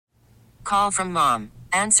Call from mom.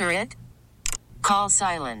 Answer it. Call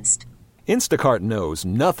silenced. Instacart knows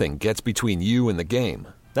nothing gets between you and the game.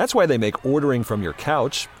 That's why they make ordering from your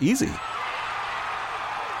couch easy.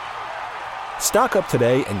 Stock up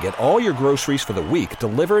today and get all your groceries for the week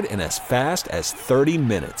delivered in as fast as 30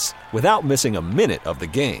 minutes without missing a minute of the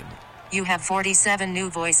game. You have 47 new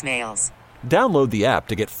voicemails. Download the app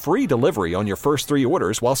to get free delivery on your first 3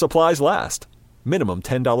 orders while supplies last. Minimum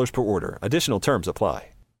 $10 per order. Additional terms apply.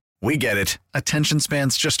 We get it. Attention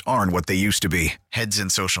spans just aren't what they used to be. Heads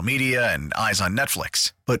in social media and eyes on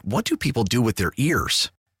Netflix. But what do people do with their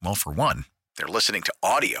ears? Well, for one, they're listening to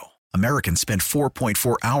audio. Americans spend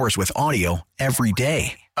 4.4 hours with audio every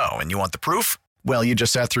day. Oh, and you want the proof? Well, you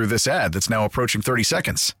just sat through this ad that's now approaching 30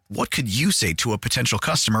 seconds. What could you say to a potential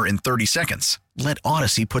customer in 30 seconds? Let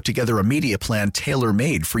Odyssey put together a media plan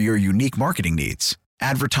tailor-made for your unique marketing needs.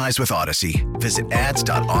 Advertise with Odyssey. Visit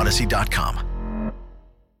ads.odyssey.com.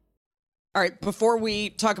 All right, before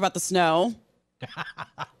we talk about the snow,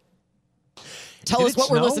 tell us what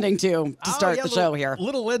we're listening to start the show here.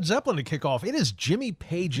 Little Led Zeppelin to kick off. It is Jimmy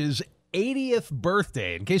Page's 80th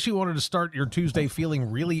birthday. In case you wanted to start your Tuesday feeling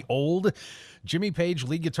really old, Jimmy Page,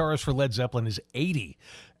 lead guitarist for Led Zeppelin, is 80.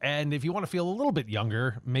 And if you want to feel a little bit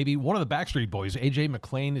younger, maybe one of the Backstreet Boys, AJ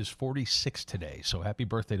McLean, is 46 today. So happy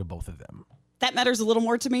birthday to both of them. That matters a little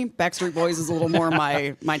more to me. Backstreet Boys is a little more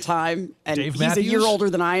my time. And Dave he's Matthews, a year older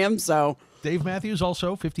than I am, so. Dave Matthews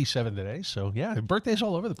also 57 today. So, yeah, birthdays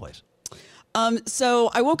all over the place.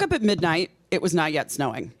 So I woke up at midnight. It was not yet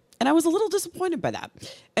snowing. And I was a little disappointed by that.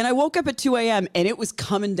 And I woke up at 2 a.m. and it was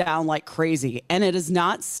coming down like crazy. And it has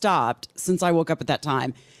not stopped since I woke up at that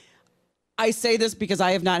time. I say this because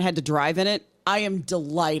I have not had to drive in it. I am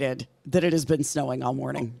delighted that it has been snowing all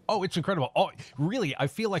morning. Oh, it's incredible. Oh, really, I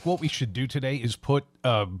feel like what we should do today is put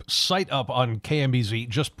a site up on KMBZ,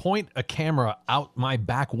 just point a camera out my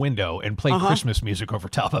back window and play Christmas music over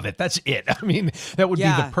top of it. That's it. I mean, that would be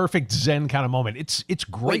the perfect Zen kind of moment. It's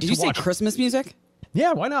great Wait, did to you watch. say Christmas music?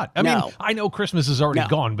 Yeah, why not? I mean, I know Christmas is already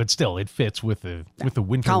gone, but still, it fits with the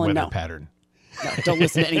winter weather pattern. No, don't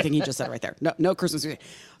listen to anything he just said right there. No Christmas music.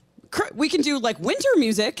 We can do like winter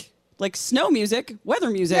music. Like snow music, weather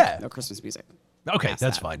music, no Christmas music. Okay,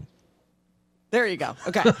 that's fine. There you go.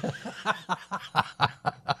 Okay.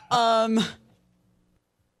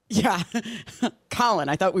 Yeah. Colin,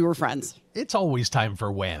 I thought we were friends. It's always time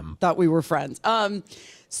for Wham. Thought we were friends.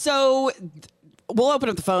 So we'll open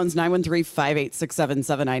up the phones,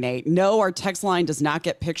 913-586-7798. No, our text line does not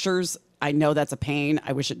get pictures. I know that's a pain.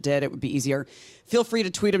 I wish it did. It would be easier. Feel free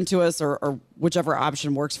to tweet them to us or whichever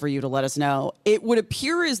option works for you to let us know. It would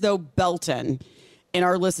appear as though Belton in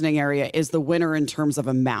our listening area is the winner in terms of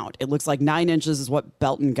amount. It looks like 9 inches is what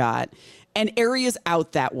Belton got. And areas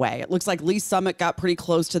out that way. It looks like Lee Summit got pretty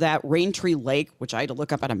close to that. Raintree Lake, which I had to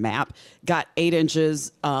look up on a map, got 8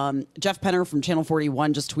 inches. Jeff Penner from Channel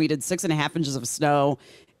 41 just tweeted 6.5 inches of snow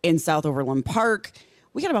in South Overland Park.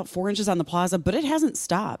 We got about 4 inches on the plaza, but it hasn't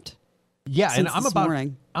stopped. Yeah, and I'm about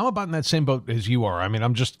in that same boat as you are. I mean,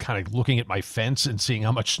 I'm just kind of looking at my fence and seeing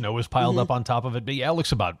how much snow is piled up on top of it. But yeah, it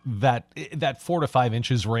looks about that 4 to 5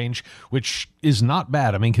 inches range, which is not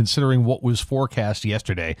bad. I mean, considering what was forecast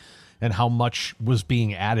yesterday and how much was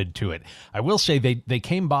being added to it. I will say they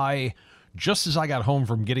came by just as I got home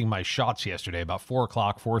from getting my shots yesterday, about 4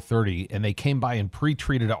 o'clock, 4:30, and they came by and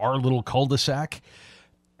pre-treated our little cul-de-sac.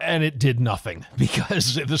 And it did nothing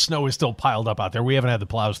because the snow is still piled up out there. We haven't had the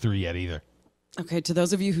plows through yet either. Okay, to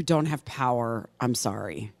those of you who don't have power, I'm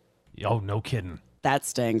sorry. Oh, no kidding. That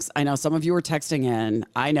stinks. I know some of you were texting in.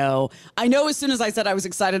 I know as soon as I said I was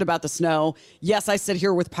excited about the snow, yes, I sit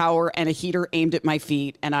here with power and a heater aimed at my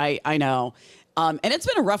feet, and I know. And it's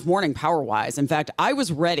been a rough morning power-wise. In fact, I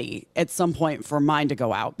was ready at some point for mine to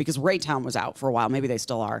go out because Raytown was out for a while. Maybe they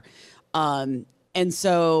still are. And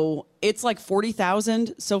so it's like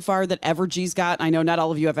 40,000 so far that Evergy's got. I know not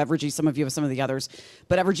all of you have Evergy. Some of you have some of the others.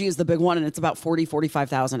 But Evergy is the big one, and it's about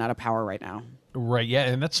 45,000 out of power right now. Right, yeah,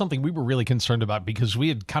 and that's something we were really concerned about because we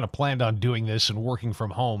had kind of planned on doing this and working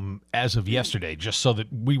from home as of yesterday, just so that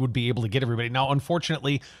we would be able to get everybody. Now,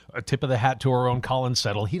 unfortunately, a tip of the hat to our own Colin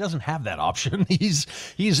Settle. He doesn't have that option. He's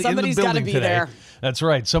Somebody's in the building gotta be today. there. That's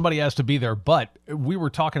right. Somebody has to be there. But we were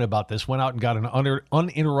talking about this, went out and got an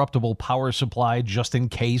uninterruptible power supply just in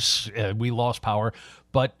case we lost power.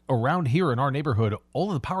 But around here in our neighborhood, all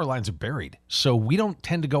of the power lines are buried. So we don't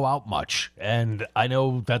tend to go out much. And I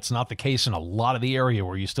know that's not the case in a lot of the area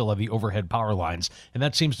where you still have the overhead power lines. And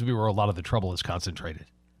that seems to be where a lot of the trouble is concentrated.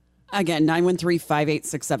 Again,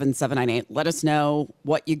 913-586-7798. Let us know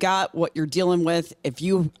what you got, what you're dealing with. If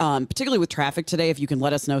you, particularly with traffic today, if you can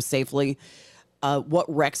let us know safely. what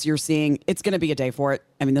wrecks you're seeing, it's going to be a day for it.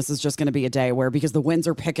 I mean, this is just going to be a day where, because the winds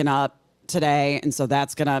are picking up today, and so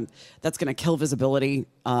that's gonna kill visibility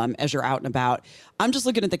as you're out and about. I'm just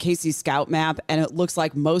looking at the KC Scout map, and it looks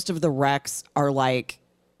like most of the wrecks are like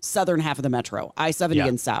southern half of the metro, I-70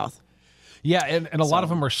 and south. Yeah, and a lot of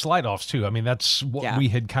them are slide-offs, too. I mean, that's what we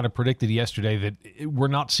had kind of predicted yesterday, that we're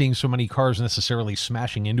not seeing so many cars necessarily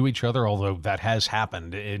smashing into each other, although that has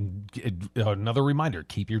happened. And another reminder,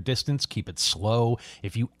 keep your distance, keep it slow.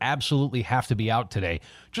 If you absolutely have to be out today,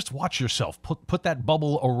 just watch yourself. Put that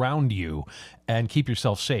bubble around you and keep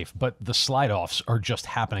yourself safe. But the slide-offs are just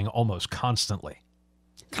happening almost constantly.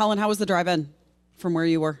 Colin, how was the drive-in from where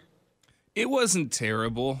you were? It wasn't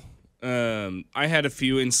terrible. I had a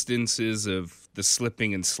few instances of the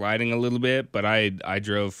slipping and sliding a little bit, but I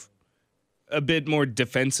drove a bit more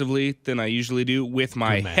defensively than I usually do with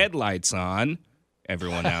my headlights on.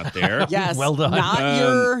 Everyone out there. Yes. Well done.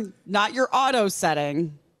 Not your auto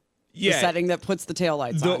setting. Yeah. The setting that puts the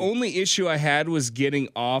taillights on. The only issue I had was getting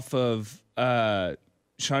off of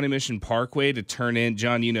Shawnee Mission Parkway to turn in,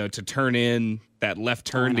 John, to turn in that left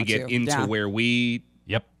turn to get into where we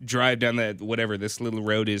drive down that whatever this little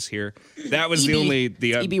road is here. That was the only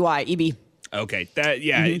EB. Okay,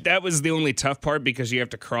 that was the only tough part, because you have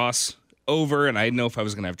to cross over, and I didn't know if I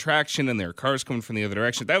was going to have traction, and there are cars coming from the other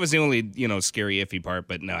direction. That was the only scary iffy part.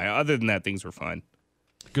 But no, other than that, things were fine.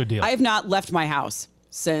 Good deal. I have not left my house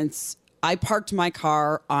since I parked my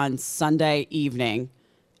car on Sunday evening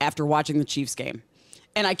after watching the Chiefs game.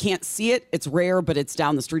 And I can't see it. It's rare, but it's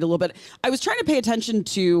down the street a little bit. I was trying to pay attention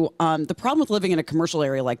to the problem with living in a commercial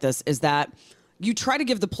area like this is that you try to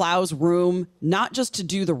give the plows room, not just to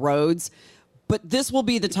do the roads, but this will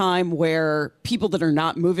be the time where people that are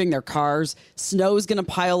not moving their cars, snow is going to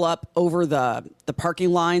pile up over the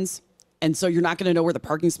parking lines. And so you're not going to know where the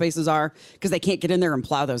parking spaces are because they can't get in there and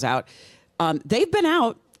plow those out. They've been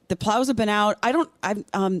out. The plows have been out.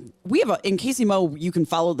 We have in Casey Mo, you can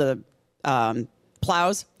follow the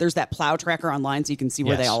plows. There's that plow tracker online, so you can see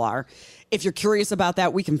where they all are. If you're curious about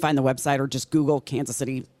that, we can find the website or just Google Kansas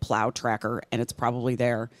City plow tracker, and it's probably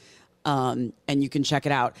there. And you can check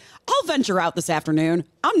it out. I'll venture out this afternoon.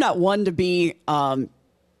 I'm not one to be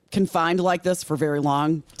confined like this for very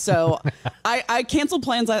long. So I canceled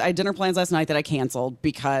plans. I had dinner plans last night that I canceled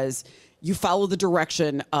because you follow the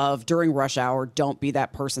direction of during rush hour. Don't be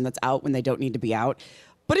that person that's out when they don't need to be out.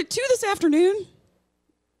 But at 2 this afternoon,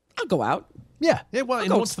 I'll go out. Yeah, well,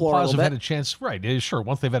 and once the plows have had a chance, right, sure,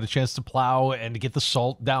 once they've had a chance to plow and to get the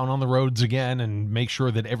salt down on the roads again and make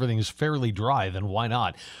sure that everything is fairly dry, then why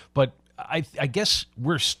not? But I guess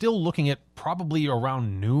we're still looking at probably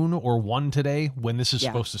around noon or 1 today when this is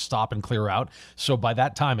supposed to stop and clear out. So by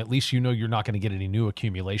that time, at least you're not going to get any new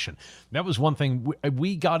accumulation. That was one thing.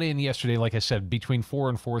 We got in yesterday, like I said, between 4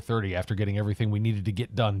 and 4:30 after getting everything we needed to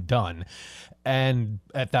get done. And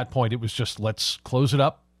at that point, it was just, let's close it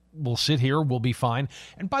up. We'll sit here. We'll be fine.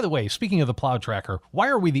 And by the way, speaking of the plow tracker, why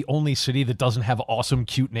are we the only city that doesn't have awesome,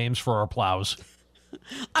 cute names for our plows?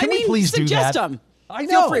 Can we please suggest do that? them. I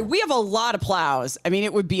know. Feel free. We have a lot of plows. I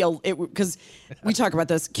mean, because we talk about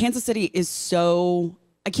this. Kansas City is so,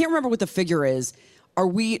 I can't remember what the figure is.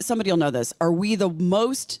 Somebody will know this. Are we the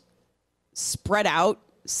most spread out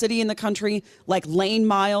city in the country? Like lane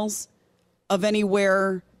miles of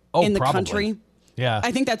anywhere in the country? Yeah.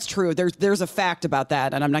 I think that's true. There's a fact about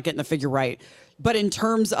that, and I'm not getting the figure right. But in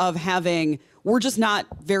terms of we're just not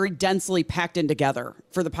very densely packed in together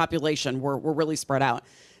for the population. We're really spread out.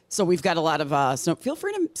 So we've got a lot of snow. Feel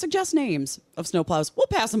free to suggest names of snowplows. We'll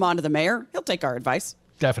pass them on to the mayor. He'll take our advice.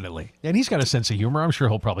 Definitely. And he's got a sense of humor. I'm sure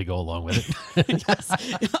he'll probably go along with it.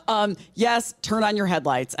 Yes. Yes, turn on your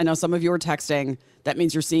headlights. I know some of you are texting. That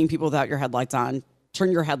means you're seeing people without your headlights on.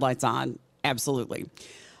 Turn your headlights on. Absolutely.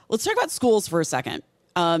 Let's talk about schools for a second.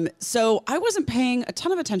 So I wasn't paying a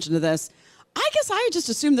ton of attention to this. I guess I just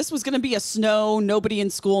assumed this was going to be a nobody in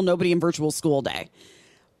school, nobody in virtual school day.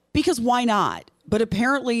 Because why not? But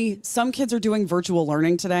apparently some kids are doing virtual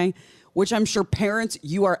learning today, which I'm sure parents,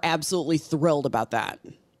 you are absolutely thrilled about that.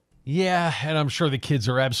 Yeah, and I'm sure the kids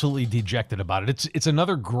are absolutely dejected about it. It's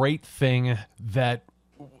another great thing that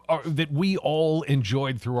we all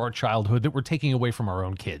enjoyed through our childhood that we're taking away from our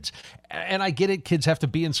own kids. And I get it, kids have to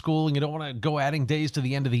be in school and you don't want to go adding days to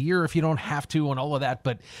the end of the year if you don't have to and all of that,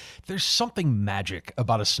 but there's something magic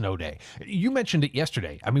about a snow day. You mentioned it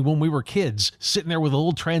yesterday. I mean, when we were kids, sitting there with a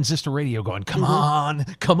little transistor radio going, come on,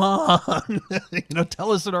 tell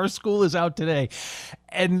us that our school is out today.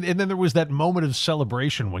 And then there was that moment of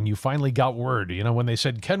celebration when you finally got word, when they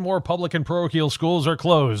said Kenmore public and parochial schools are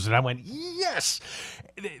closed. And I went, yes.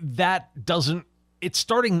 It's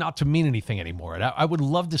starting not to mean anything anymore. And I would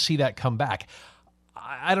love to see that come back.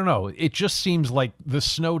 I don't know. It just seems like the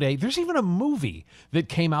snow day. There's even a movie that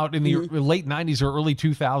came out in the late 90s or early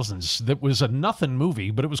 2000s that was a nothing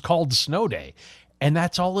movie, but it was called Snow Day. And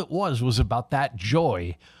that's all it was about that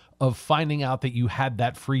joy of finding out that you had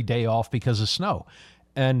that free day off because of snow.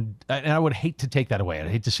 And I would hate to take that away. I'd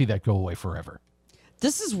hate to see that go away forever.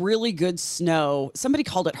 This is really good snow. Somebody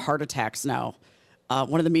called it heart attack snow.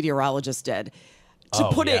 One of the meteorologists did.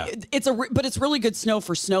 But it's really good snow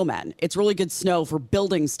for snowmen. It's really good snow for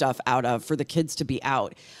building stuff out of, for the kids to be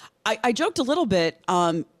out. I joked a little bit.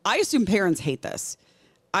 I assume parents hate this.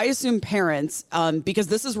 I assume parents, because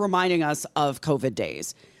this is reminding us of COVID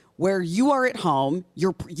days where you are at home.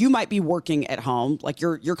 You might be working at home. Like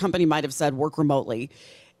your company might have said work remotely.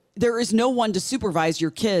 There is no one to supervise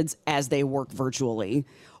your kids as they work virtually,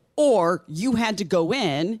 or you had to go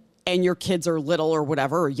in and your kids are little or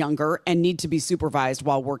whatever, or younger, and need to be supervised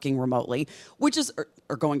while working remotely,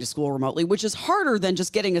 or going to school remotely, which is harder than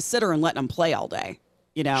just getting a sitter and letting them play all day,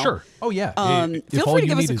 you know? Sure. Oh, yeah. Feel free to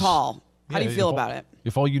give us a call. How do you feel about it?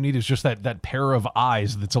 If all you need is just that pair of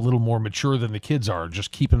eyes that's a little more mature than the kids are,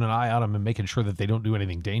 just keeping an eye on them and making sure that they don't do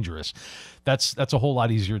anything dangerous, that's a whole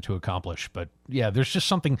lot easier to accomplish. But yeah, there's just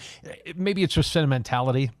something, maybe it's just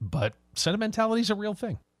sentimentality, but sentimentality is a real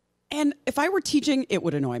thing. And if I were teaching, it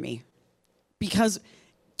would annoy me because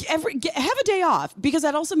have a day off, because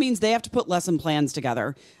that also means they have to put lesson plans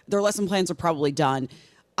together. Their lesson plans are probably done.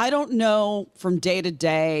 I don't know from day to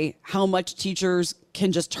day how much teachers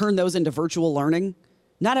can just turn those into virtual learning.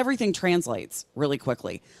 Not everything translates really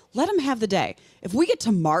quickly. Let them have the day. If we get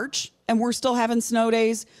to March and we're still having snow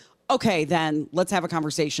days, okay, then let's have a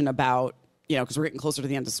conversation about, because we're getting closer to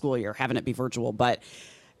the end of school year, having it be virtual. But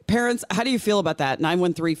parents, how do you feel about that?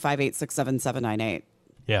 913-586-7798.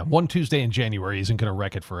 Yeah, one Tuesday in January isn't going to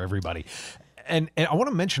wreck it for everybody. And I want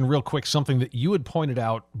to mention real quick something that you had pointed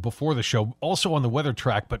out before the show, also on the weather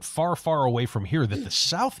track, but far, far away from here, that the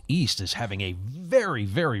Southeast is having a very,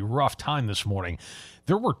 very rough time this morning.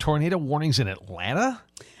 There were tornado warnings in Atlanta.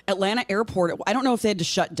 Atlanta Airport, I don't know if they had to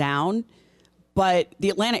shut down, but the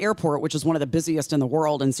Atlanta Airport, which is one of the busiest in the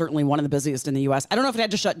world and certainly one of the busiest in the U.S., I don't know if it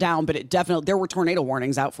had to shut down, but there were tornado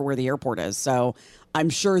warnings out for where the airport is. So I'm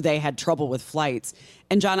sure they had trouble with flights.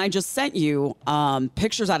 And John, I just sent you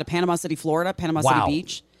pictures out of Panama City, Florida, Panama City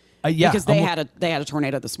Beach. Because they had a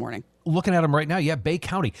tornado this morning. Looking at them right now, yeah, Bay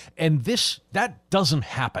County. And that doesn't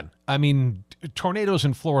happen. I mean, tornadoes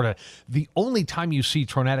in Florida, the only time you see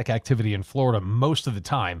tornadic activity in Florida most of the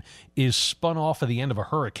time is spun off at the end of a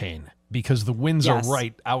hurricane, because the winds are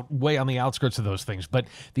out way on the outskirts of those things. But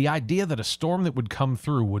the idea that a storm that would come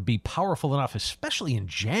through would be powerful enough, especially in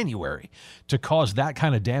January, to cause that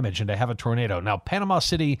kind of damage and to have a tornado. Now, Panama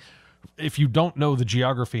City, if you don't know the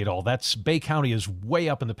geography at all, Bay County is way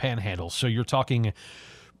up in the Panhandle. So you're talking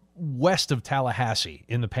west of Tallahassee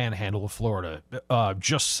in the Panhandle of Florida,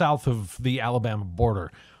 just south of the Alabama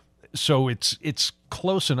border. So it's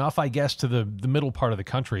close enough, I guess, to the middle part of the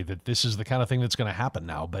country that this is the kind of thing that's going to happen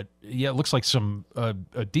now. But yeah, it looks like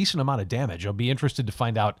a decent amount of damage. I'll be interested to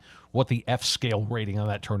find out what the F scale rating on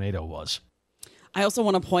that tornado was. I also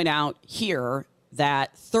want to point out here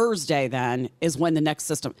that Thursday then is when the next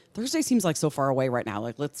system. Thursday seems like so far away right now.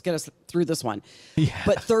 Like, let's get us through this one. Yeah.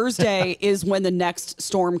 But Thursday is when the next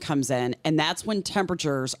storm comes in, and that's when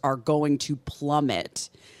temperatures are going to plummet.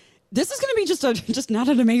 This is going to be just not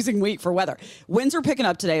an amazing week for weather. Winds are picking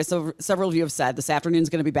up today, so several of you have said this afternoon is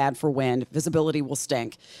going to be bad for wind. Visibility will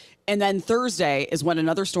stink. And then Thursday is when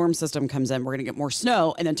another storm system comes in. We're going to get more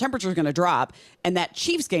snow, and then temperatures are going to drop. And that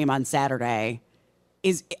Chiefs game on Saturday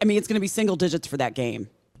it's going to be single digits for that game.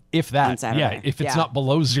 If that, yeah, if it's not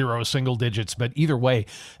below zero single digits, but either way,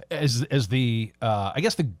 as the I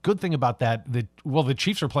guess the good thing about the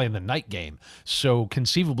Chiefs are playing the night game, so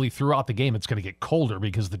conceivably throughout the game it's going to get colder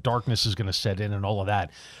because the darkness is going to set in and all of that.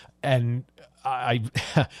 And I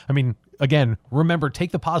mean, again, remember,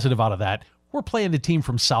 take the positive out of that. We're playing a team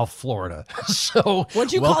from South Florida, so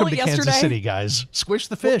what'd you welcome call it to yesterday? Kansas City, guys. Squish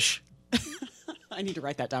the fish. I need to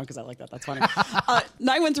write that down because I like that. That's funny.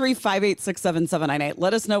 913-586-7798.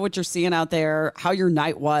 Let us know what you're seeing out there, how your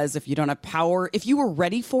night was, if you don't have power, if you were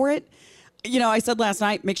ready for it. I said last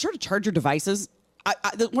night, make sure to charge your devices.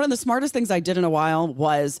 One of the smartest things I did in a while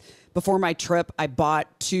was before my trip, I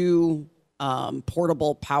bought 2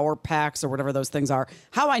 portable power packs or whatever those things are.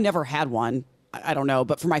 How I never had one, I don't know,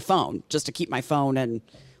 but for my phone, just to keep my phone and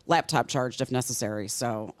laptop charged if necessary.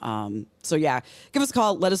 So yeah, give us a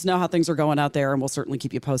call. Let us know how things are going out there, and we'll certainly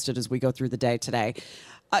keep you posted as we go through the day today.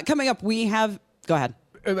 Coming up, we have, go ahead.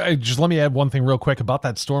 Just let me add one thing real quick about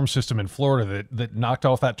that storm system in Florida that knocked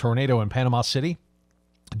off that tornado in Panama City.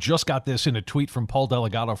 Just got this in a tweet from Paul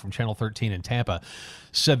Delgado from Channel 13 in Tampa.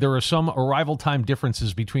 Said there are some arrival time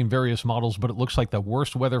differences between various models, but it looks like the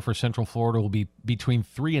worst weather for Central Florida will be between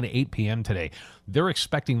 3 and 8 p.m. today. They're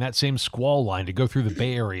expecting that same squall line to go through the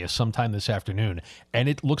Bay Area sometime this afternoon, and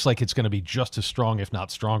it looks like it's going to be just as strong, if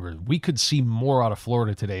not stronger. We could see more out of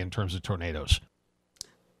Florida today in terms of tornadoes.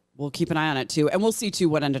 We'll keep an eye on it, too. And we'll see, too,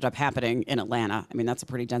 what ended up happening in Atlanta. I mean, that's a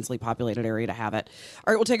pretty densely populated area to have it.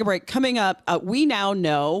 All right, we'll take a break. Coming up, we now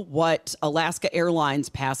know what Alaska Airlines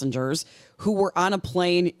passengers who were on a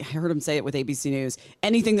plane, I heard him say it with ABC News,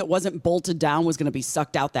 anything that wasn't bolted down was going to be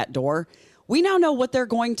sucked out that door. We now know what they're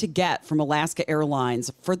going to get from Alaska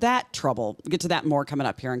Airlines for that trouble. We'll get to that more coming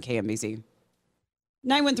up here on KMBZ.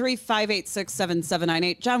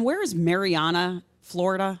 913-586-7798. John, where is Mariana,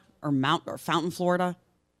 Florida, or Fountain, Florida?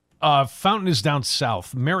 Fountain is down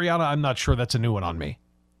south. Mariana, I'm not sure. That's a new one on me.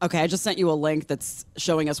 Okay, I just sent you a link that's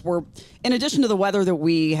showing us in addition to the weather that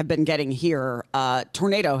we have been getting here,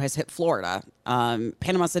 tornado has hit Florida.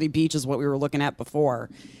 Panama City Beach is what we were looking at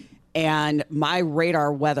before. And my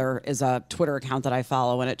radar weather is a Twitter account that I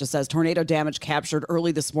follow, and it just says tornado damage captured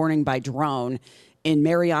early this morning by drone in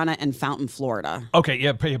Mariana and Fountain, Florida. Okay,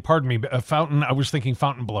 yeah, pardon me. Fountain, I was thinking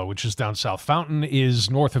Fontainebleau, which is down south. Fountain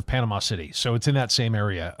is north of Panama City, so it's in that same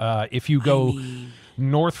area. If you go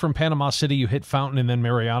north from Panama City, you hit Fountain and then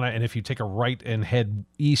Mariana, and if you take a right and head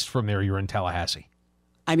east from there, you're in Tallahassee.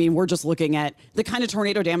 I mean, we're just looking at the kind of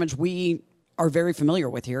tornado damage we are very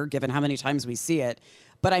familiar with here, given how many times we see it.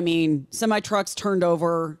 But I mean, semi-trucks turned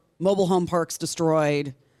over, mobile home parks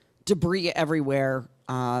destroyed, debris everywhere.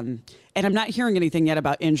 And I'm not hearing anything yet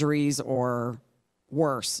about injuries or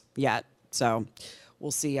worse yet. So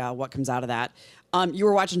we'll see what comes out of that. You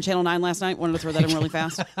were watching Channel 9 last night. Wanted to throw that in really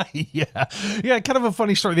fast. Yeah, kind of a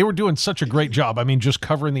funny story. They were doing such a great job. I mean, just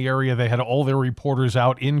covering the area. They had all their reporters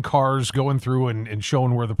out in cars going through and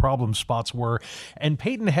showing where the problem spots were. And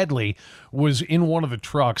Peyton Headley was in one of the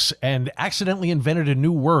trucks and accidentally invented a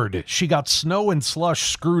new word. She got snow and slush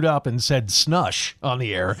screwed up and said snush on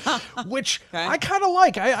the air, which okay. I kind of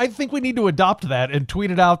like. I think we need to adopt that, and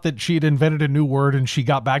tweeted out that she had invented a new word, and she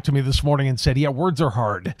got back to me this morning and said, yeah, words are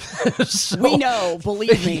hard. So, we know.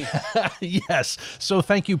 Believe me. Yes. So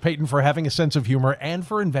thank you, Peyton, for having a sense of humor and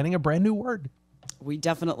for inventing a brand new word. We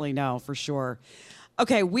definitely know, for sure.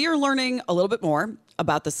 Okay, we are learning a little bit more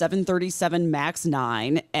about the 737 MAX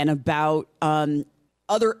 9 and about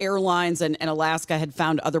other airlines, and Alaska had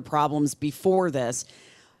found other problems before this.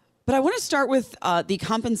 But I want to start with the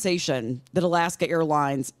compensation that Alaska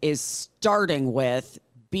Airlines is starting with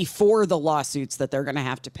before the lawsuits that they're going to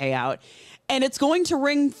have to pay out. And it's going to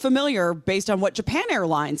ring familiar based on what Japan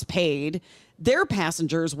Airlines paid their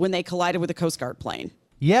passengers when they collided with a Coast Guard plane.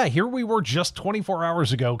 Yeah, here we were just 24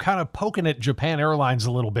 hours ago, kind of poking at Japan Airlines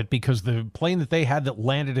a little bit because the plane that they had that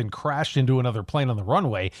landed and crashed into another plane on the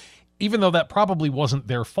runway, even though that probably wasn't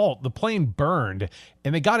their fault, the plane burned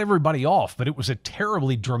and they got everybody off, but it was a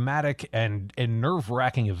terribly dramatic and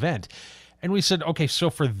nerve-wracking event. And we said, okay, so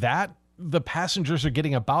for that, the passengers are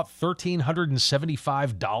getting about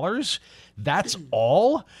 $1,375. That's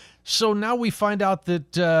all. So now we find out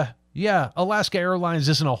that, Alaska Airlines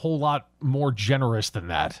isn't a whole lot more generous than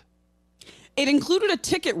that. It included a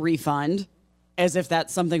ticket refund, as if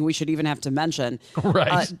that's something we should even have to mention.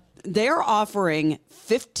 Right. They're offering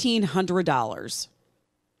 $1,500,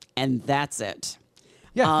 and that's it.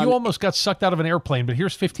 Yeah, you almost got sucked out of an airplane, but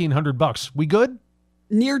here's $1,500. We good?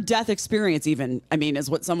 Near-death experience even, is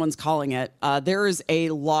what someone's calling it. There is a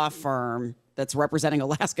law firm that's representing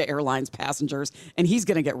Alaska Airlines passengers, and he's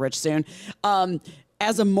going to get rich soon.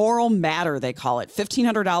 As a moral matter, they call it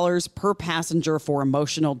 $1,500 per passenger for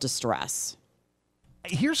emotional distress.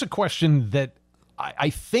 Here's a question that I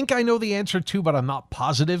think I know the answer to, but I'm not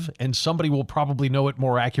positive, and somebody will probably know it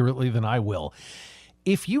more accurately than I will.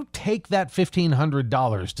 If you take that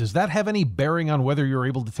 $1,500, does that have any bearing on whether you're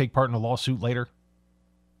able to take part in a lawsuit later?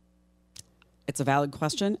 It's a valid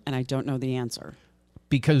question, and I don't know the answer.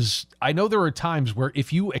 Because I know there are times where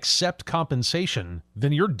if you accept compensation,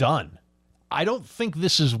 then you're done. I don't think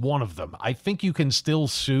this is one of them. I think you can still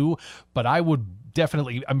sue, but I would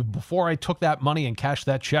definitely, before I took that money and cashed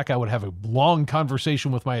that check, I would have a long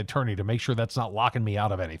conversation with my attorney to make sure that's not locking me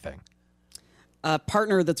out of anything. A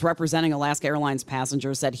partner that's representing Alaska Airlines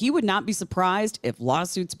passengers said he would not be surprised if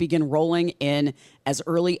lawsuits begin rolling in as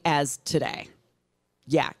early as today.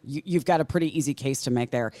 Yeah, you've got a pretty easy case to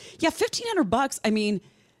make there. Yeah, $1,500.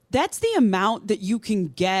 That's the amount that you can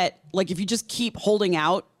get. Like if you just keep holding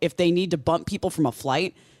out, if they need to bump people from a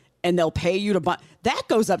flight and they'll pay you to bump, that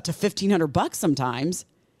goes up to $1,500 sometimes.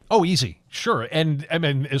 Oh, easy. Sure. And I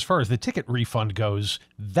mean, as far as the ticket refund goes,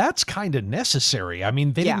 that's kind of necessary. I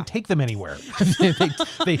mean, they didn't take them anywhere.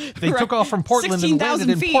 they took off from Portland and landed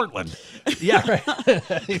in Portland. Yeah, right.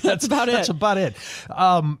 That's about it. That's about it.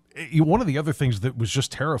 One of the other things that was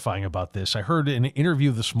just terrifying about this, I heard in an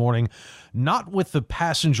interview this morning, not with the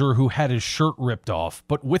passenger who had his shirt ripped off,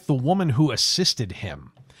 but with the woman who assisted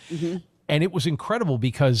him. Mm-hmm. And it was incredible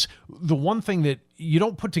because the one thing that you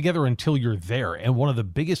don't put together until you're there, and one of the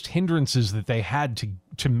biggest hindrances that they had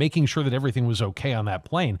to making sure that everything was okay on that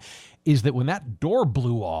plane, is that when that door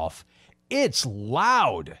blew off, it's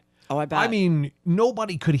loud. Oh, I bet. I mean,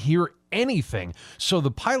 nobody could hear anything. So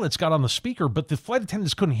the pilots got on the speaker, but the flight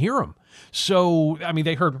attendants couldn't hear them. So, I mean,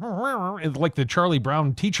 they heard like the Charlie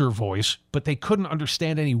Brown teacher voice, but they couldn't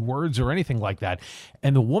understand any words or anything like that.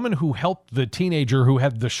 And the woman who helped the teenager who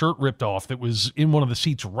had the shirt ripped off that was in one of the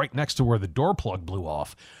seats right next to where the door plug blew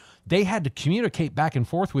off, they had to communicate back and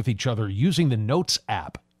forth with each other using the Notes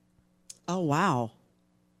app. Oh, wow.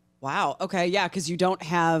 Wow. Okay. Yeah. Because you don't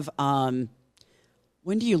have...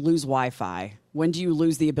 when do you lose Wi-Fi? When do you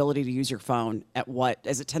lose the ability to use your phone? At what?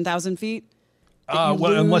 Is it 10,000 feet?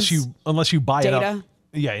 Well, unless you buy data? it up.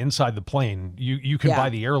 Yeah, inside the plane. You can buy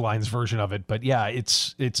the airlines version of it, but yeah,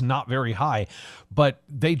 it's not very high. But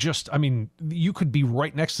they just, I mean, you could be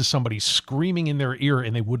right next to somebody screaming in their ear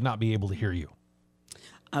and they would not be able to hear you.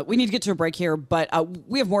 We need to get to a break here, but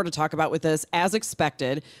we have more to talk about with this. As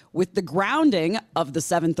expected, with the grounding of the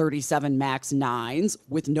 737 MAX 9s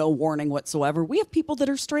with no warning whatsoever, we have people that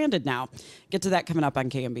are stranded now. Get to that coming up on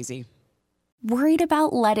KMBZ. Worried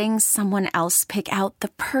about letting someone else pick out the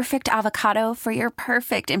perfect avocado for your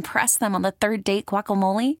perfect impress them on the third date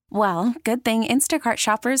guacamole? Well, good thing Instacart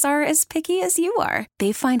shoppers are as picky as you are.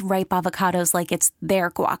 They find ripe avocados like it's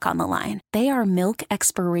their guac on the line. They are milk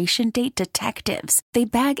expiration date detectives. They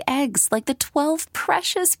bag eggs like the 12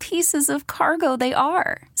 precious pieces of cargo they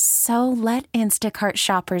are. So let Instacart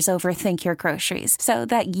shoppers overthink your groceries so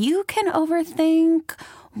that you can overthink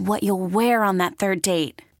what you'll wear on that third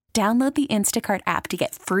date. Download the Instacart app to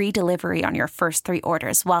get free delivery on your first 3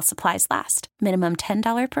 orders while supplies last. Minimum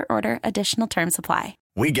 $10 per order. Additional terms apply.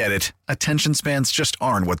 We get it. Attention spans just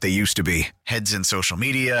aren't what they used to be. Heads in social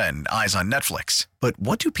media and eyes on Netflix. But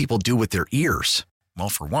what do people do with their ears? Well,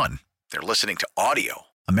 for one, they're listening to audio.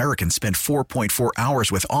 Americans spend 4.4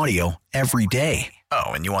 hours with audio every day. Oh,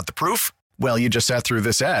 and you want the proof? Well, you just sat through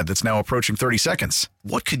this ad that's now approaching 30 seconds.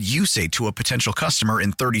 What could you say to a potential customer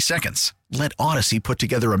in 30 seconds? Let Odyssey put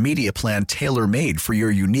together a media plan tailor-made for your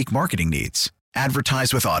unique marketing needs.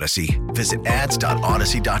 Advertise with Odyssey. Visit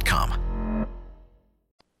ads.odyssey.com.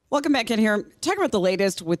 Welcome back in here. Talking about the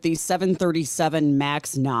latest with the 737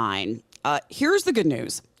 MAX 9. Here's the good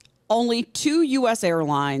news. Only 2 U.S.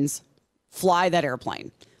 airlines fly that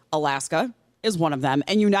airplane. Alaska is one of them,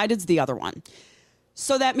 and United's the other one.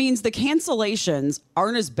 So that means the cancellations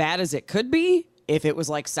aren't as bad as it could be if it was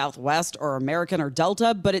like Southwest or American or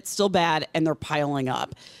Delta, but it's still bad and they're piling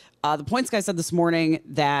up. The Points guy said this morning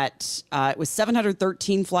that it was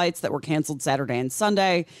 713 flights that were canceled Saturday and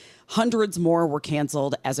Sunday. Hundreds more were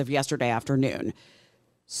canceled as of yesterday afternoon.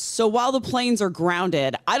 So while the planes are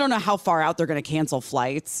grounded, I don't know how far out they're going to cancel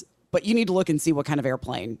flights, but you need to look and see what kind of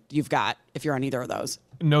airplane you've got if you're on either of those.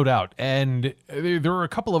 No doubt. And there are a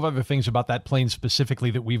couple of other things about that plane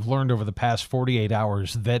specifically that we've learned over the past 48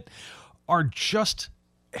 hours that are just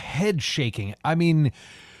head shaking. I mean,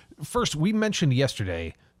 first, we mentioned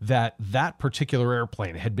yesterday that that particular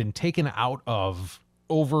airplane had been taken out of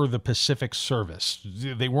over the Pacific service.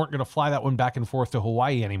 They weren't going to fly that one back and forth to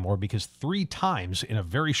Hawaii anymore because 3 times in a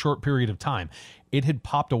very short period of time, it had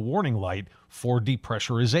popped a warning light for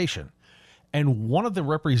depressurization. And one of the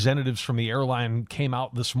representatives from the airline came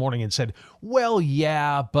out this morning and said, well,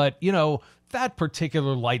 yeah, but, you know, that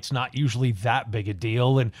particular light's not usually that big a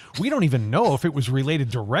deal. And we don't even know if it was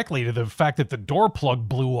related directly to the fact that the door plug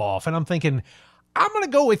blew off. And I'm thinking, I'm going to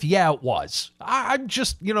go with, yeah, it was. I'm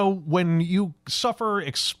just, you know, when you suffer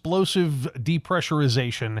explosive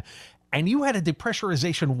depressurization and you had a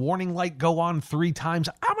depressurization warning light go on 3 times,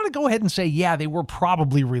 I'm going to go ahead and say, yeah, they were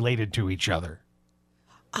probably related to each other.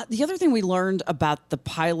 The other thing we learned about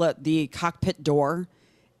the cockpit door,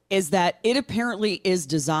 is that it apparently is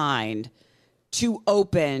designed to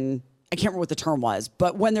open. I can't remember what the term was,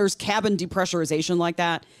 but when there's cabin depressurization like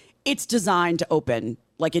that, it's designed to open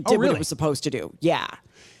like it did what it was supposed to do. Yeah.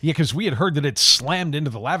 Yeah, because we had heard that it slammed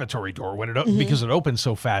into the lavatory door when it because it opened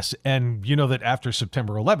so fast. And you know that after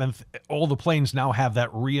September 11th, all the planes now have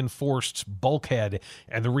that reinforced bulkhead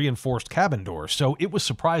and the reinforced cabin door. So it was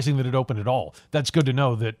surprising that it opened at all. That's good to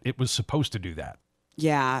know that it was supposed to do that.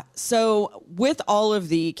 Yeah. So with all of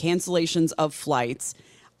the cancellations of flights,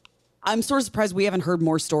 I'm sort of surprised we haven't heard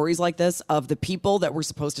more stories like this of the people that were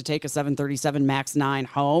supposed to take a 737 MAX 9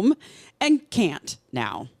 home and can't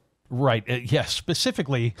now. Right. Yeah,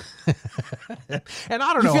 specifically. And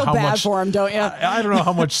I don't You know feel how bad much for them, don't you? I don't know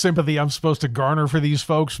how much sympathy I'm supposed to garner for these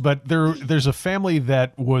folks, but there's a family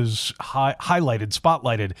that was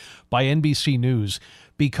spotlighted by NBC News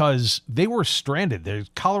because they were stranded. They're a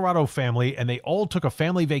Colorado family, and they all took a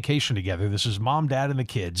family vacation together. This is mom, dad, and the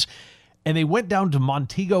kids. And they went down to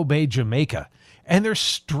Montego Bay, Jamaica, and they're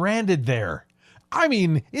stranded there. I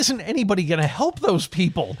mean, isn't anybody going to help those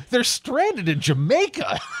people? They're stranded in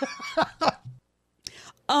Jamaica.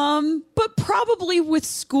 But probably with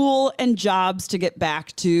school and jobs to get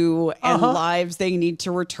back to and lives they need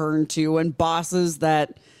to return to and bosses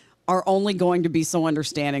that are only going to be so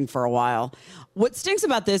understanding for a while. What stinks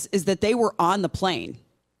about this is that they were on the plane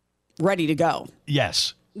ready to go.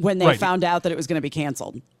 Yes. When they found out that it was going to be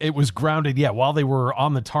canceled. It was grounded, while they were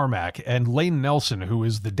on the tarmac. And Lane Nelson, who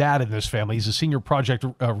is the dad in this family, he's a senior project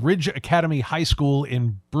at Ridge Academy High School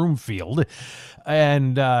in Broomfield.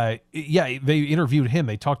 And they interviewed him.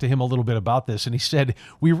 They talked to him a little bit about this. And he said,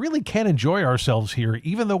 we really can enjoy ourselves here,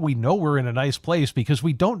 even though we know we're in a nice place, because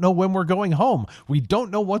we don't know when we're going home. We don't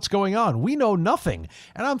know what's going on. We know nothing.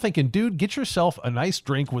 And I'm thinking, dude, get yourself a nice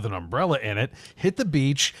drink with an umbrella in it, hit the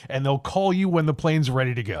beach, and they'll call you when the plane's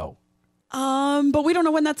ready to go. But we don't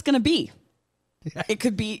know when that's going to be. It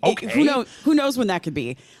could be. Okay. Who knows when that could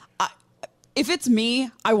be? If it's me,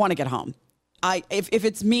 I want to get home. If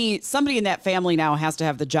it's me, somebody in that family now has to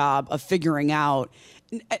have the job of figuring out.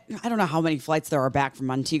 I don't know how many flights there are back from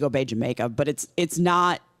Montego Bay, Jamaica, but it's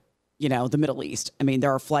not, the Middle East. I mean,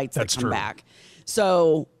 there are flights that come back.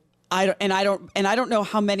 So I don't know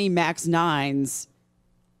how many MAX 9s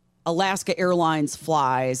Alaska Airlines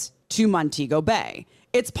flies to Montego Bay.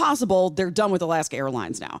 It's possible they're done with Alaska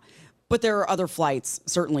Airlines now, but there are other flights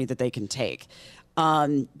certainly that they can take.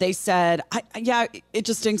 They said, it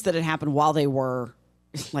just stinks that it happened while they were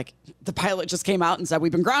like, the pilot just came out and said,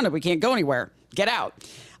 we've been grounded. We can't go anywhere. Get out.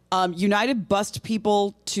 United bussed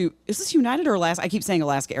people to, is this United or Alaska? I keep saying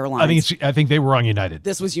Alaska Airlines. I think they were on United.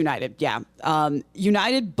 This was United. Yeah.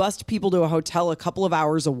 United bussed people to a hotel a couple of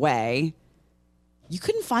hours away. You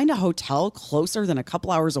couldn't find a hotel closer than a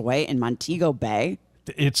couple hours away in Montego Bay.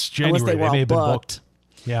 It's January. They may have been booked.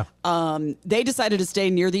 Yeah. They decided to stay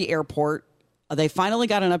near the airport. They finally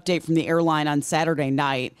got an update from the airline on Saturday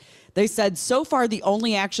night. They said so far the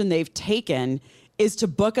only action they've taken is to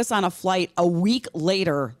book us on a flight a week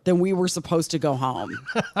later than we were supposed to go home.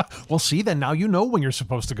 Well, see, then now you know when you're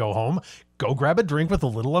supposed to go home. Go grab a drink with a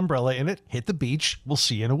little umbrella in it, hit the beach. We'll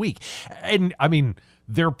see you in a week. And I mean,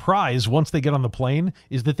 their prize, once they get on the plane,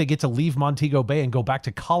 is that they get to leave Montego Bay and go back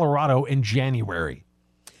to Colorado in January.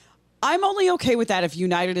 I'm only okay with that if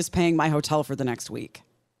United is paying my hotel for the next week.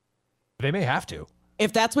 They may have to.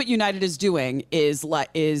 If that's what United is doing, is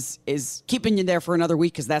keeping you there for another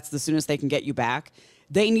week because that's the soonest they can get you back,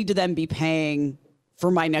 they need to then be paying for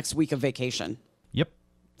my next week of vacation. Yep.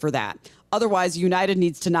 For that. Otherwise, United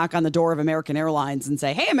needs to knock on the door of American Airlines and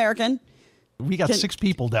say, hey, American. We got 6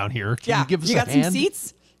 people down here. Can you give us a hand? You got some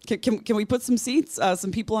seats? Can we put some seats,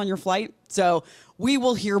 some people on your flight? So we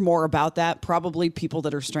will hear more about that. Probably people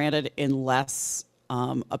that are stranded in less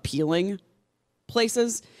appealing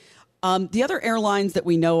places. The other airlines that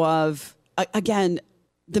we know of, again,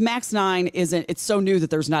 the MAX 9 it's so new that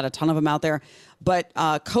there's not a ton of them out there. But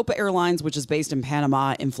Copa Airlines, which is based in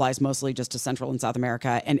Panama and flies mostly just to Central and South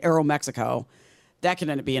America, and Aeromexico, that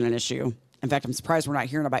can end up being an issue. In fact, I'm surprised we're not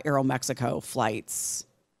hearing about Aeromexico flights.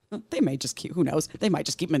 They may just keep, who knows? They might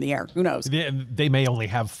just keep them in the air. Who knows? They may only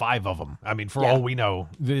have 5 of them. I mean, for all we know,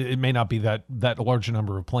 it may not be that large a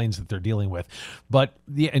number of planes that they're dealing with. But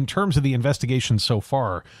in terms of the investigation so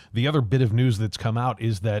far, the other bit of news that's come out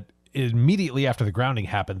is that immediately after the grounding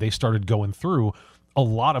happened, they started going through a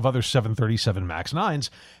lot of other 737 MAX 9s,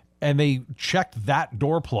 and they checked that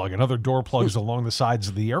door plug and other door plugs along the sides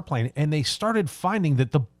of the airplane, and they started finding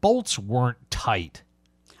that the bolts weren't tight.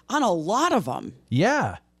 On a lot of them.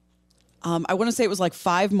 Yeah. I want to say it was like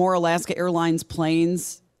 5 more Alaska Airlines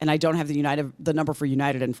planes, and I don't have the number for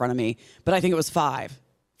United in front of me, but I think it was 5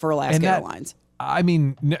 for Alaska Airlines. I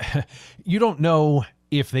mean, you don't know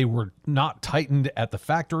if they were not tightened at the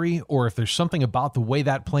factory or if there's something about the way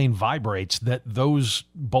that plane vibrates that those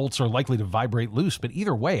bolts are likely to vibrate loose. But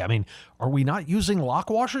either way, I mean, are we not using lock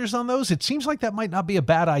washers on those? It seems like that might not be a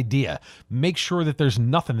bad idea. Make sure that there's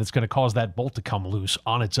nothing that's going to cause that bolt to come loose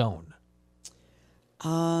on its own.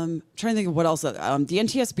 Trying to think of what else. The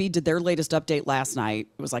NTSB did their latest update last night.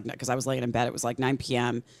 It was like, because I was laying in bed, it was like 9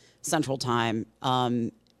 p.m. Central Time.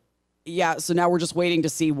 Yeah, so now we're just waiting to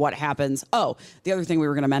see what happens. Oh, the other thing we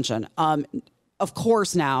were going to mention. Of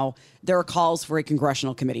course, now there are calls for a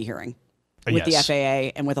congressional committee hearing with the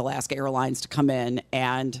FAA and with Alaska Airlines to come in,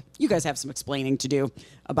 and you guys have some explaining to do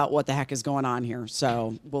about what the heck is going on here.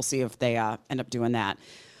 So we'll see if they end up doing that.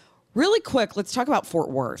 Really quick, let's talk about Fort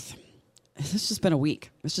Worth. It's just been a week.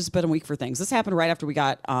 It's just been a week for things. This happened right after we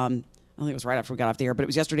got, I don't think it was right after we got off the air, but it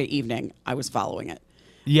was yesterday evening. I was following it.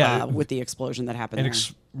 Yeah. With the explosion that happened there.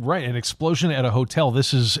 Right, an explosion at a hotel.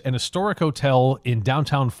 This is an historic hotel in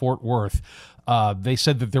downtown Fort Worth. They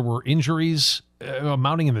said that there were injuries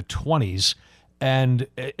amounting in the 20s. And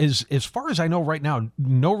as far as I know right now,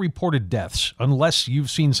 no reported deaths, unless you've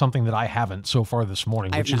seen something that I haven't so far this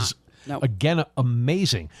morning, which is, again,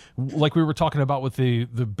 amazing. Like we were talking about with the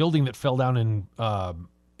building that fell down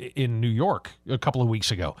in New York a couple of weeks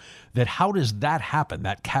ago, that how does that happen?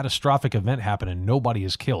 That catastrophic event happened and nobody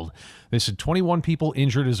is killed. They said 21 people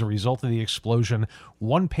injured as a result of the explosion.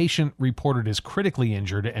 One patient reported as critically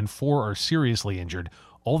injured and 4 are seriously injured.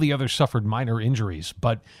 All the others suffered minor injuries,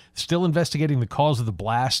 but still investigating the cause of the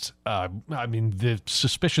blast. I mean, the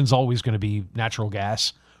suspicion's always going to be natural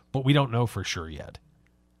gas, but we don't know for sure yet.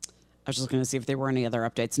 I was just going to see if there were any other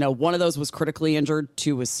updates. No, one of those was critically injured,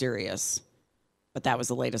 2 was serious. But that was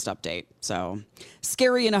the latest update. So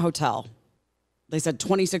scary in a hotel. They said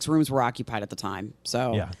 26 rooms were occupied at the time.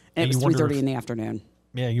 So yeah. And it was 3:30 in the afternoon.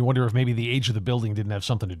 Yeah, you wonder if maybe the age of the building didn't have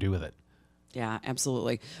something to do with it. Yeah,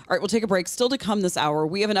 absolutely. All right, we'll take a break. Still to come this hour,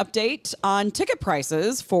 we have an update on ticket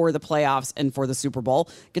prices for the playoffs and for the Super Bowl.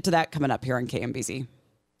 Get to that coming up here on KMBZ.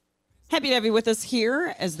 Happy to have you with us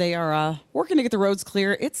here as they are working to get the roads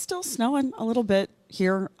clear. It's still snowing a little bit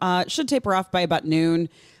here. Should taper off by about noon.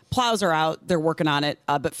 Plows are out. They're working on it.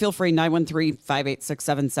 But feel free,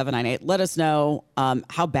 913-586-7798. Let us know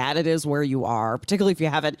how bad it is where you are, particularly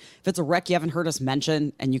if it's a wreck you haven't heard us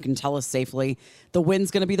mention and you can tell us safely. The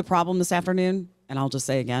wind's going to be the problem this afternoon. And I'll just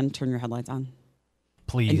say again, turn your headlights on.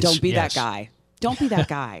 Please. And don't be that guy. Don't be that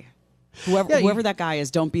guy. Whoever that guy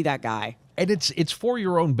is, don't be that guy. And it's for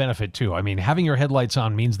your own benefit, too. I mean, having your headlights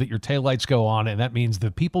on means that your taillights go on, and that means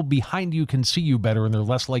the people behind you can see you better and they're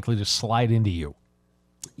less likely to slide into you.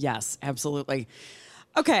 Yes, absolutely.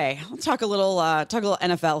 Okay, let's talk a little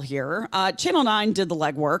NFL here. Channel 9 did the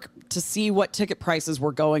legwork to see what ticket prices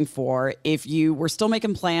were going for if you were still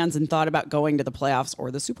making plans and thought about going to the playoffs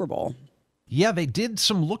or the Super Bowl. Yeah, they did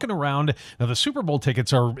some looking around. Now, the Super Bowl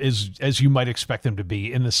tickets are, as you might expect them to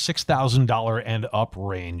be, in the $6,000 and up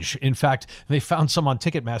range. In fact, they found some on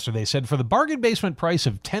Ticketmaster. They said for the bargain basement price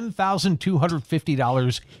of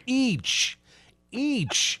 $10,250 each.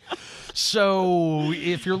 So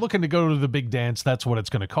if you're looking to go to the big dance, that's what it's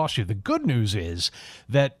going to cost you. The good news is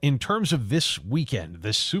that in terms of this weekend,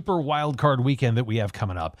 this super wild card weekend that we have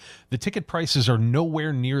coming up, the ticket prices are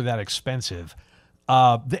nowhere near that expensive.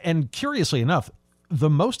 And curiously enough, the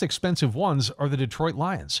most expensive ones are the Detroit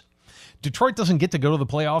Lions. Detroit doesn't get to go to the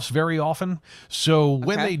playoffs very often. So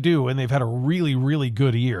when they do, and they've had a really, really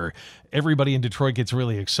good year, everybody in Detroit gets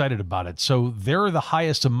really excited about it. So they're the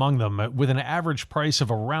highest among them with an average price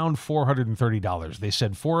of around $430. They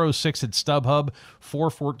said $406 at StubHub,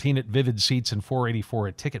 $414 at Vivid Seats, and $484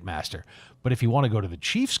 at Ticketmaster. But if you want to go to the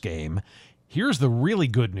Chiefs game, here's the really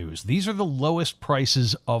good news. These are the lowest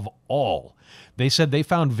prices of all. They said they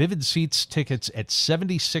found Vivid Seats tickets at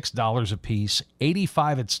 $76 a piece,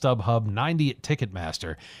 $85 at StubHub, $90 at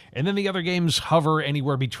Ticketmaster, and then the other games hover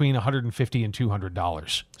anywhere between $150 and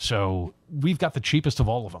 $200. So we've got the cheapest of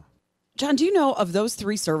all of them. John, do you know of those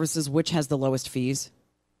 3 services which has the lowest fees?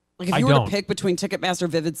 Like if you were to pick between Ticketmaster,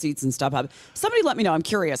 Vivid Seats, and StubHub, somebody let me know. I'm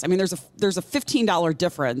curious. I mean, there's a $15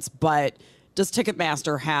 difference, but does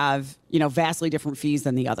Ticketmaster have, vastly different fees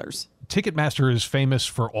than the others? Ticketmaster is famous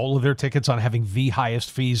for all of their tickets on having the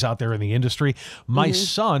highest fees out there in the industry. My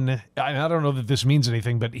son, I don't know that this means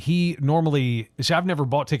anything, but he normally, I've never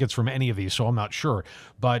bought tickets from any of these, so I'm not sure.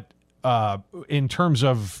 But in terms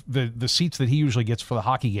of the seats that he usually gets for the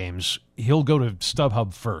hockey games, he'll go to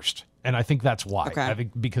StubHub first. And I think that's why. Okay. I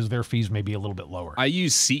think because their fees may be a little bit lower. I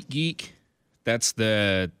use SeatGeek. That's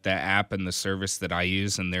the app and the service that I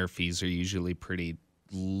use, and their fees are usually pretty,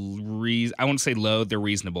 I won't say low, they're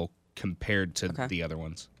reasonable compared to the other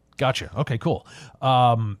ones. Gotcha. Okay, cool.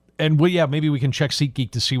 And maybe we can check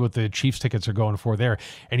SeatGeek to see what the Chiefs tickets are going for there.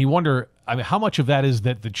 And you wonder, how much of that is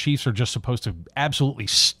that the Chiefs are just supposed to absolutely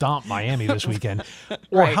stomp Miami this weekend,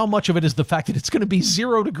 or how much of it is the fact that it's going to be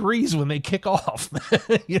 0 degrees when they kick off?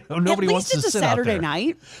 Nobody wants to sit out there. At least it's a Saturday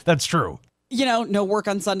night. That's true. No work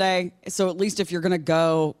on Sunday. So at least if you're going to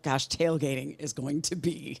go, tailgating is going to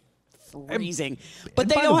be freezing. But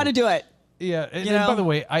they know how to do it. Yeah, and by the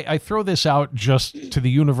way, I throw this out just to the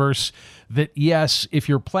universe that, yes, if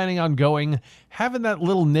you're planning on going, having that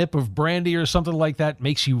little nip of brandy or something like that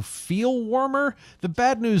makes you feel warmer. The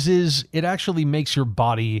bad news is it actually makes your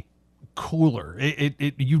body cooler.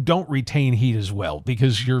 You don't retain heat as well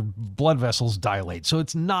because your blood vessels dilate. So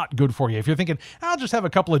it's not good for you. If you're thinking, I'll just have a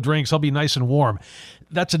couple of drinks, I'll be nice and warm,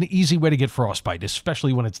 that's an easy way to get frostbite,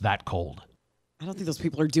 especially when it's that cold. I don't think those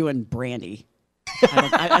people are doing brandy.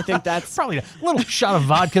 I think that's probably a little shot of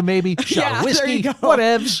vodka, maybe shot of whiskey,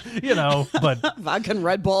 whatevs, but vodka and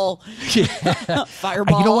Red Bull, yeah.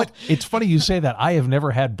 Fireball. You know what? It's funny you say that. I have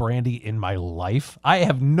never had brandy in my life. I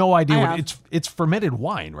have no idea it's fermented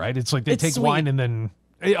wine, right? It's like they take sweet. wine and then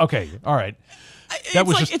okay, all right.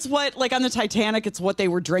 It's what, like on the Titanic, it's what they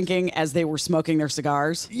were drinking as they were smoking their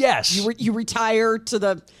cigars. Yes, you retire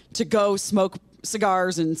to go smoke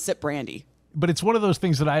cigars and sip brandy. But it's one of those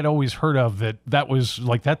things that I'd always heard of that was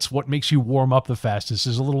like, that's what makes you warm up the fastest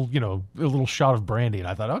is a little shot of brandy. And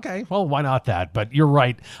I thought, okay, well, why not that? But you're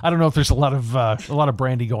right. I don't know if there's a lot of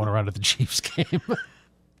brandy going around at the Chiefs game.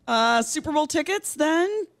 Super Bowl tickets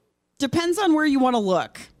then depends on where you want to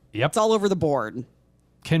look. Yep. It's all over the board.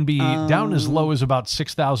 Can be down as low as about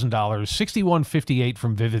 $6,000. $6,158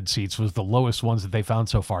 from Vivid Seats was the lowest ones that they found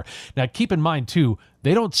so far. Now, keep in mind, too,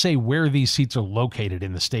 they don't say where these seats are located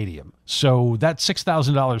in the stadium. So that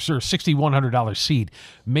 $6,000 or $6,100 seat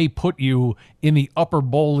may put you in the upper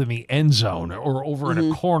bowl in the end zone or over in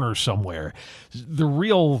a corner somewhere. The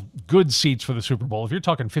real good seats for the Super Bowl, if you're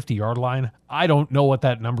talking 50-yard line, I don't know what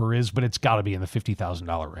that number is, but it's got to be in the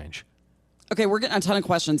 $50,000 range. Okay, we're getting a ton of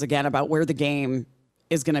questions again about where the game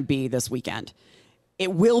is going to be this weekend.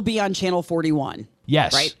 It will be on Channel 41.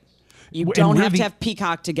 Yes. Right? You don't have to have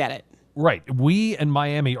Peacock to get it. Right. We and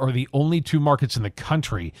Miami are the only two markets in the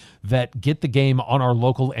country that get the game on our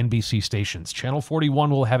local NBC stations. Channel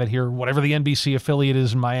 41 will have it here. Whatever the NBC affiliate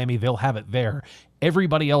is in Miami, they'll have it there.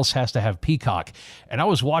 Everybody else has to have Peacock. And I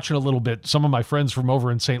was watching a little bit. Some of my friends from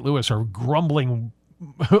over in St. Louis are grumbling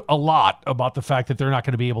a lot about the fact that they're not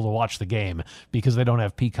going to be able to watch the game because they don't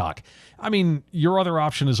have Peacock. I mean, your other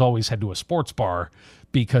option is always head to a sports bar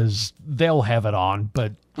because they'll have it on.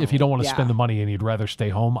 But if you don't want to spend the money and you'd rather stay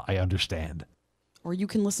home, I understand. Or you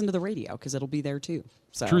can listen to the radio because it'll be there too.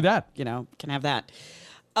 So, true that. Can have that.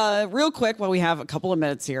 Real quick, while we have a couple of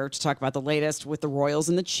minutes here to talk about the latest with the Royals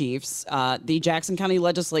and the Chiefs, the Jackson County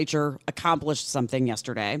Legislature accomplished something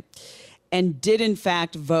yesterday and did in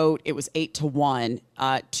fact vote, it was 8-1,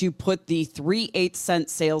 to put the 3/8 cent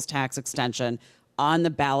sales tax extension on the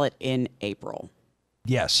ballot in April.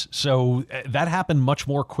 Yes. So that happened much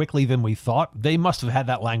more quickly than we thought. They must have had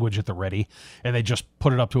that language at the ready, and they just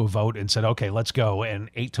put it up to a vote and said, okay, let's go. And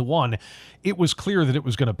 8-1, it was clear that it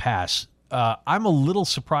was going to pass. I'm a little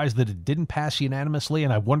surprised that it didn't pass unanimously,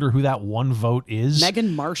 and I wonder who that one vote is.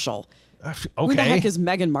 Megan Marshall. Okay. Who the heck is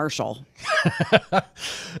Megan Marshall?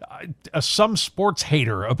 Some sports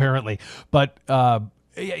hater, apparently. But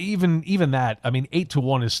even that, I mean,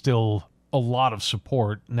 8-1 is still a lot of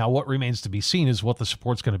support. Now, what remains to be seen is what the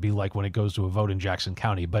support's going to be like when it goes to a vote in Jackson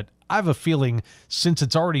County. But I have a feeling since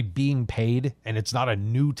it's already being paid and it's not a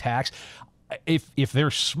new tax, if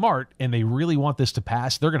they're smart and they really want this to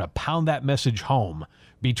pass, they're going to pound that message home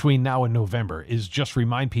between now and November, is just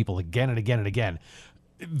remind people again and again and again,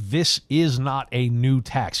 this is not a new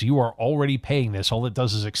tax. You are already paying this. All it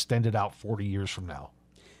does is extend it out 40 years from now.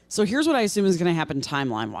 So here's what I assume is going to happen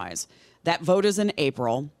timeline-wise. That vote is in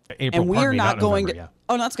April. And we are not going November, to...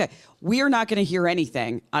 Oh, no, that's okay. We are not going to hear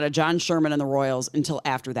anything out of John Sherman and the Royals until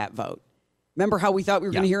after that vote. Remember how we thought we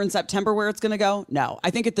were going to hear in September where it's going to go? No.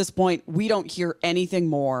 I think at this point, we don't hear anything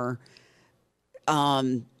more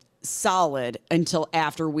solid until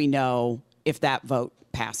after we know if that vote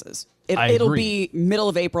passes. It'll be middle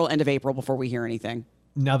of April, end of April before we hear anything.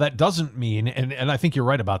 Now, that doesn't mean, and I think you're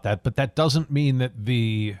right about that, but that doesn't mean that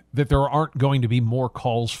that there aren't going to be more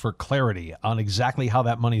calls for clarity on exactly how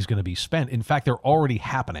that money is going to be spent. In fact, they're already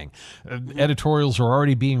happening. Editorials are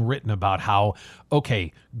already being written about how,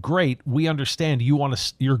 okay, great, we understand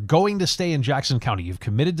you're going to stay in Jackson County. You've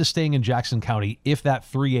committed to staying in Jackson County if that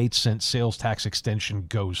 3/8 cent sales tax extension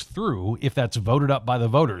goes through, if that's voted up by the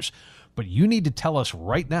voters. But you need to tell us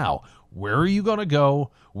right now, where are you going to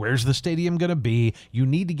go? Where's the stadium going to be? You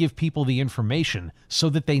need to give people the information so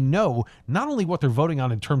that they know not only what they're voting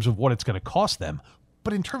on in terms of what it's going to cost them,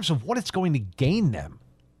 but in terms of what it's going to gain them.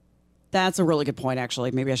 That's a really good point,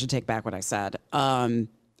 actually. Maybe I should take back what I said.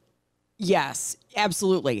 Yes,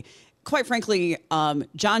 absolutely. Quite frankly,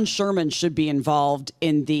 John Sherman should be involved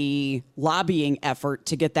in the lobbying effort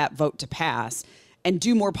to get that vote to pass and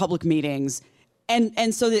do more public meetings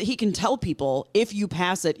And so that he can tell people, if you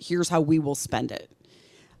pass it, here's how we will spend it.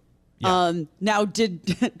 Yeah. Now, did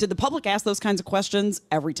the public ask those kinds of questions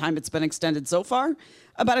every time it's been extended so far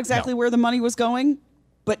about exactly where the money was going?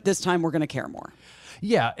 But this time we're going to care more.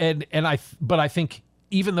 Yeah, but I think,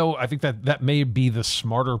 even though I think that may be the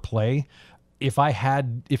smarter play, if I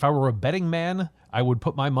were a betting man, I would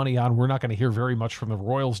put my money on we're not going to hear very much from the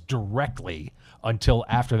Royals directly until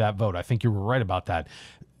after that vote. I think you were right about that.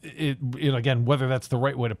 Again, whether that's the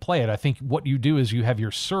right way to play it, I think what you do is you have your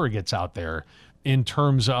surrogates out there in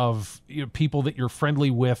terms of people that you're friendly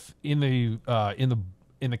with in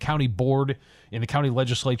the county board, in the county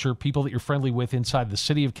legislature, people that you're friendly with inside the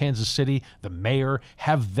city of Kansas City, the mayor.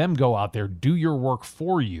 Have them go out there, do your work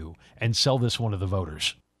for you, and sell this one to the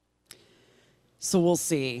voters. So we'll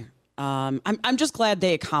see. I'm just glad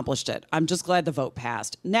they accomplished it. I'm just glad the vote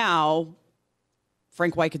passed. Now,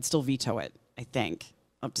 Frank White could still veto it, I think.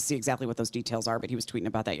 I'll have to see exactly what those details are, but he was tweeting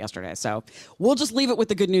about that yesterday. So we'll just leave it with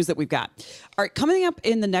the good news that we've got. All right, coming up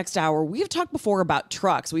in the next hour, we have talked before about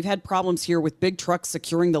trucks. We've had problems here with big trucks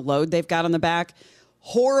securing the load they've got on the back.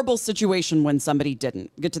 Horrible situation when somebody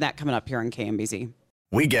didn't. We'll get to that coming up here on KMBZ.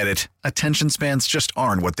 We get it. Attention spans just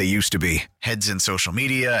aren't what they used to be. Heads in social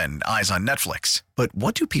media and eyes on Netflix. But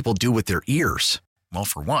what do people do with their ears? Well,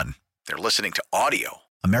 for one, they're listening to audio.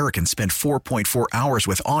 Americans spend 4.4 hours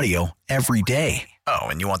with audio every day. Oh,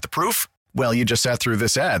 and you want the proof? Well, you just sat through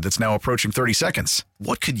this ad that's now approaching 30 seconds.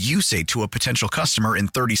 What could you say to a potential customer in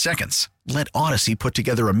 30 seconds? Let Odyssey put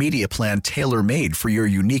together a media plan tailor-made for your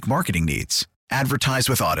unique marketing needs. Advertise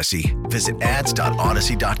with Odyssey. Visit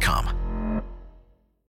ads.odyssey.com.